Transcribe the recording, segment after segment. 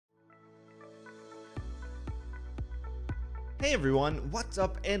Hey everyone, what's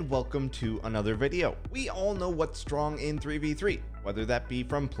up and welcome to another video. We all know what's strong in 3v3, whether that be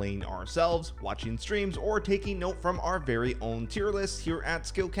from playing ourselves, watching streams, or taking note from our very own tier lists here at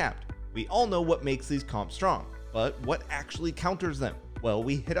SkillCapped. We all know what makes these comps strong, but what actually counters them? Well,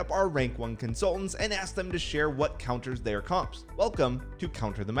 we hit up our rank 1 consultants and asked them to share what counters their comps. Welcome to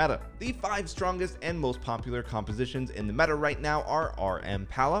Counter the Meta. The 5 strongest and most popular compositions in the meta right now are RM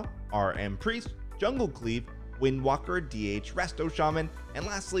Pala, RM Priest, Jungle Cleave, Windwalker, DH, Resto Shaman, and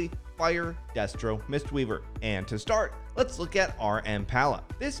lastly, Fire, Destro, Mistweaver. And to start, let's look at RM Pala.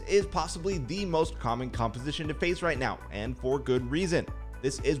 This is possibly the most common composition to face right now, and for good reason.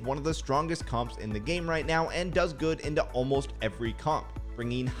 This is one of the strongest comps in the game right now and does good into almost every comp,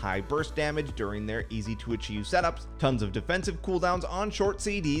 bringing high burst damage during their easy to achieve setups, tons of defensive cooldowns on short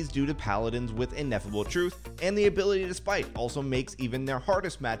CDs due to paladins with ineffable truth, and the ability to spite also makes even their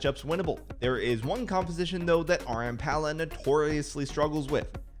hardest matchups winnable. There is one composition though that RM Pala notoriously struggles with,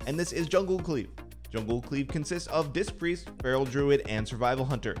 and this is Jungle Cleave. Jungle Cleave consists of Disc Priest, Feral Druid, and Survival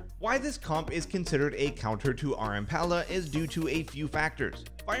Hunter. Why this comp is considered a counter to RM Pala is due to a few factors.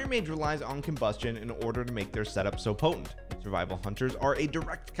 Fire Mage relies on combustion in order to make their setup so potent. Survival Hunters are a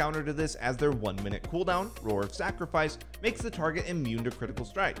direct counter to this as their 1 minute cooldown, Roar of Sacrifice, makes the target immune to critical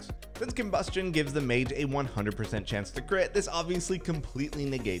strikes. Since combustion gives the mage a 100% chance to crit, this obviously completely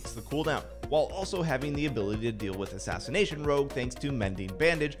negates the cooldown, while also having the ability to deal with assassination rogue thanks to Mending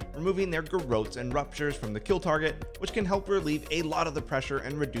Bandage, removing their garrotes and ruptures from the kill target, which can help relieve a lot of the pressure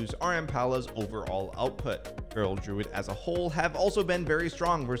and reduce RM Pala's overall output. Feral Druid as a whole have also been very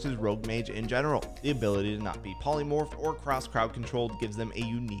strong versus Rogue Mage in general. The ability to not be polymorphed or cross-crowd controlled gives them a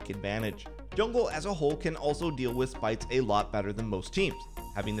unique advantage. Jungle as a whole can also deal with spites a lot better than most teams,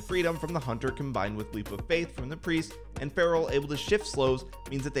 having the freedom from the Hunter combined with Leap of Faith from the Priest, and Feral able to shift slows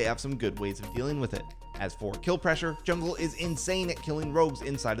means that they have some good ways of dealing with it. As for kill pressure, Jungle is insane at killing rogues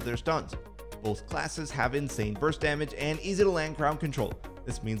inside of their stuns. Both classes have insane burst damage and easy to land crowd control.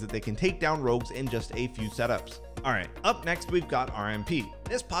 This means that they can take down rogues in just a few setups. Alright, up next we've got RMP.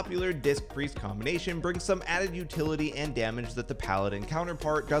 This popular Disc Priest combination brings some added utility and damage that the Paladin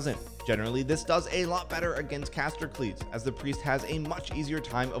counterpart doesn't. Generally, this does a lot better against caster cleaves, as the Priest has a much easier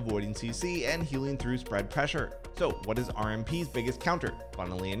time avoiding CC and healing through spread pressure. So what is RMP's biggest counter?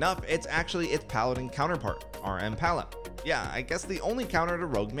 Funnily enough, it's actually its Paladin counterpart, RM Pala. Yeah, I guess the only counter to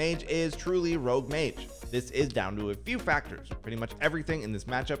Rogue Mage is truly Rogue Mage. This is down to a few factors. Pretty much everything in this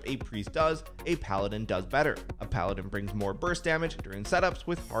matchup a Priest does, a Paladin does better. A Paladin brings more burst damage during setups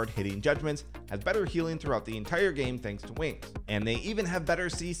with hard-hitting judgments, has better healing throughout the entire game thanks to wings. And they even have better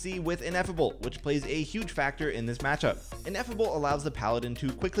CC with Ineffable, which plays a huge factor in this matchup. Ineffable allows the Paladin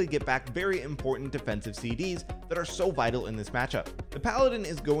to quickly get back very important defensive CDs that are so vital in this matchup. The Paladin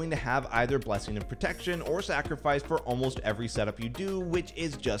is going to have either Blessing of Protection or Sacrifice for almost every setup you do, which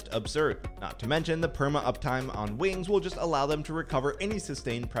is just absurd. Not to mention the perma uptime on wings will just allow them to recover any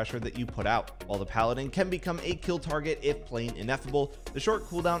sustained pressure that you put out. While the Paladin can become a kill target if playing Ineffable, the short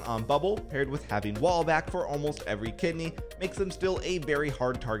cooldown on Bubble paired with having wall back for almost every kidney makes them still a very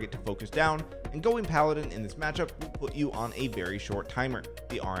hard target to focus down, and going Paladin in this matchup will put you on a very short timer.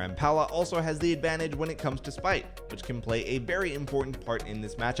 The RM Pala also has the advantage when it comes to spite, which can play a very important part in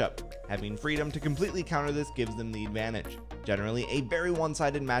this matchup. Having freedom to completely counter this gives them the advantage. Generally a very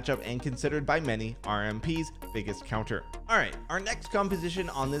one-sided matchup and considered by many RMP's biggest counter. Alright, our next composition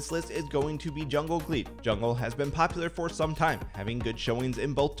on this list is going to be Jungle Cleave. Jungle has been popular for some time, having good showings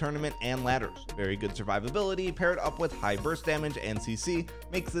in both tournament and ladders. Very good survivability paired up with high burst damage and CC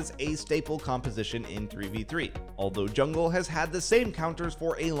makes this a staple composition in 3v3. Although Jungle has had the same counters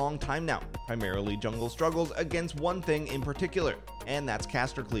for a long time now, primarily Jungle struggles against one thing in particular, and that's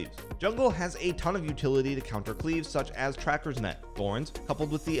caster cleaves. Jungle has a ton of utility to counter cleaves such as Tracker's Net, Thorns,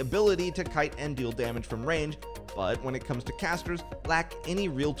 coupled with the ability to kite and deal damage from range, but when it comes to casters, lack any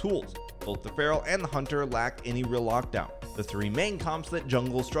real tools. Both the Feral and the Hunter lack any real lockdown. The 3 main comps that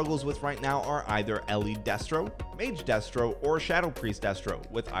Jungle struggles with right now are either Ellie Destro, Mage Destro, or Shadow Priest Destro,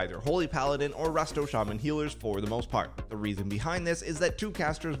 with either Holy Paladin or Resto Shaman healers for the most part. The reason behind this is that 2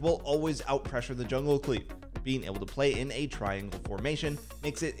 casters will always outpressure the Jungle Cleave. Being able to play in a triangle formation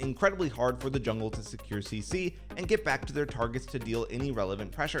makes it incredibly hard for the jungle to secure CC and get back to their targets to deal any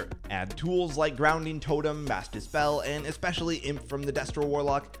relevant pressure. Add tools like Grounding Totem, Mass Dispel, and especially Imp from the Destro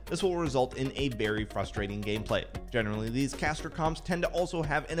Warlock, this will result in a very frustrating gameplay. Generally, these caster comps tend to also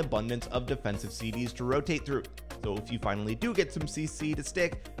have an abundance of defensive CDs to rotate through. so if you finally do get some CC to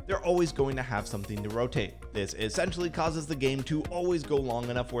stick, they're always going to have something to rotate. This essentially causes the game to always go long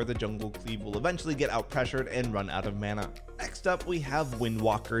enough where the jungle cleave will eventually get out pressured and run out of mana. Next up, we have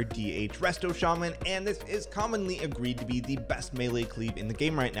Windwalker DH Resto Shaman, and this is commonly agreed to be the best melee cleave in the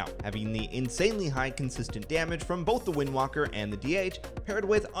game right now, having the insanely high consistent damage from both the Windwalker and the DH, paired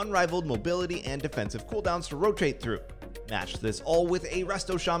with unrivaled mobility and defensive cooldowns to rotate through. Match this all with a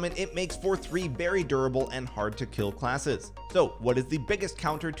Resto Shaman, it makes for 3 very durable and hard to kill classes. So what is the biggest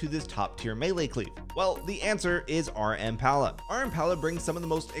counter to this top tier melee cleave? Well, the answer is RM Pala. RM Pala brings some of the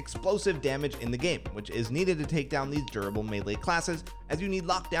most explosive damage in the game, which is needed to take down these durable melee classes, as you need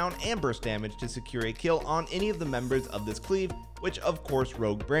lockdown and burst damage to secure a kill on any of the members of this cleave, which of course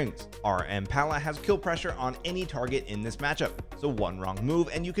Rogue brings. RM Pala has kill pressure on any target in this matchup, so one wrong move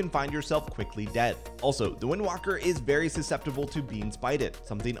and you can find yourself quickly dead. Also, the Windwalker is very susceptible to being spited,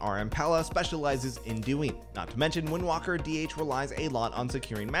 something RM Pala specializes in doing. Not to mention, Windwalker DH relies a lot on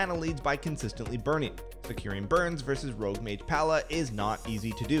securing mana leads by consistently burning. Securing burns versus Rogue Mage Pala is not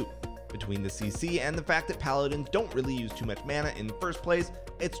easy to do. Between the CC and the fact that paladins don't really use too much mana in the first place,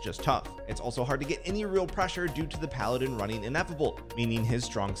 it's just tough. It's also hard to get any real pressure due to the paladin running ineffable, meaning his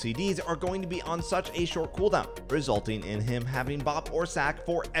strong CDs are going to be on such a short cooldown, resulting in him having bop or sack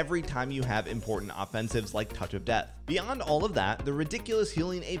for every time you have important offensives like Touch of Death. Beyond all of that, the ridiculous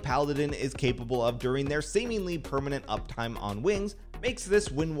healing a paladin is capable of during their seemingly permanent uptime on wings makes this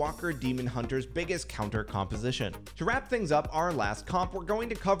Windwalker Demon Hunter's biggest counter composition. To wrap things up, our last comp we're going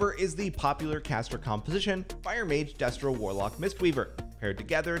to cover is the popular caster composition, Fire Mage Destro Warlock Mistweaver. Paired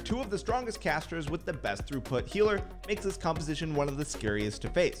together, 2 of the strongest casters with the best throughput healer makes this composition one of the scariest to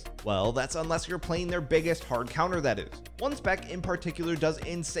face. Well, that's unless you're playing their biggest hard counter, that is. One spec in particular does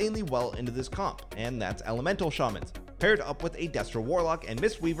insanely well into this comp, and that's Elemental Shamans. Paired up with a Destro Warlock and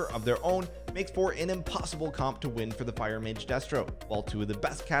Mistweaver of their own makes for an impossible comp to win for the Fire Mage Destro. While 2 of the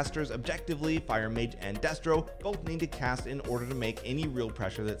best casters objectively, Fire Mage and Destro, both need to cast in order to make any real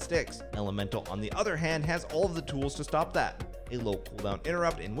pressure that sticks. Elemental, on the other hand, has all of the tools to stop that. A low cooldown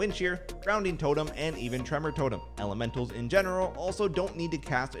interrupt in Wind Shear, Grounding Totem, and even Tremor Totem. Elementals in general also don't need to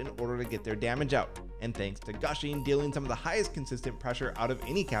cast in order to get their damage out, and thanks to Gushing dealing some of the highest consistent pressure out of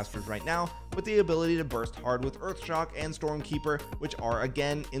any casters right now, with the ability to burst hard with Earthshock and Stormkeeper, which are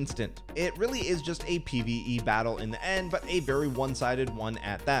again instant. It really is just a PvE battle in the end, but a very one-sided one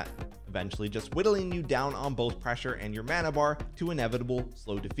at that, eventually just whittling you down on both pressure and your mana bar to inevitable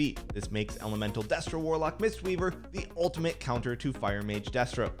slow defeat. This makes Elemental Destro Warlock Mistweaver the ultimate counter to Fire Mage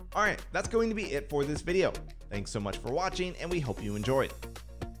Destro. Alright, that's going to be it for this video. Thanks so much for watching, and we hope you enjoyed.